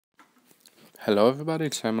Hello everybody,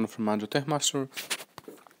 it's Simon from Techmaster.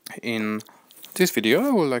 In this video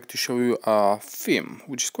I would like to show you a theme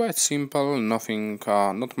which is quite simple,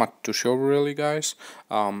 not much to show really, guys.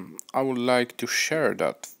 I would like to share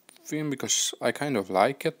that theme because I kind of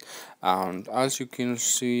like it, and as you can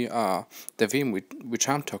see, the theme which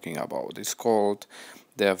I'm talking about is called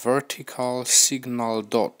the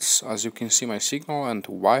VerticalSignalDots. As you can see, my signal and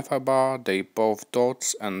Wi-Fi bar, they both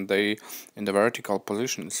dots and they in the vertical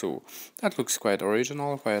position, so that looks quite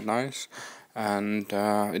original, quite nice, and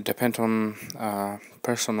it depends on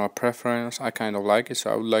personal preference. I kind of like it,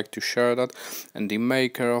 so I would like to share that. And the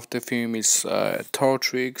maker of the theme is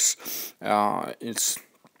Tortrix. It's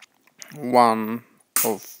one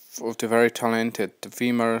of the very talented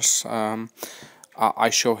themers.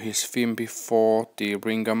 I show his theme before, the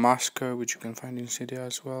Ringer Masker, which you can find in Cydia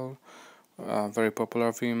as well. Very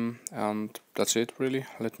popular theme, and that's it really.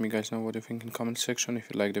 Let me guys know what you think in comment section.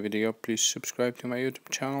 If you like the video, please subscribe to my YouTube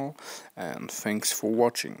channel, and thanks for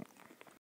watching.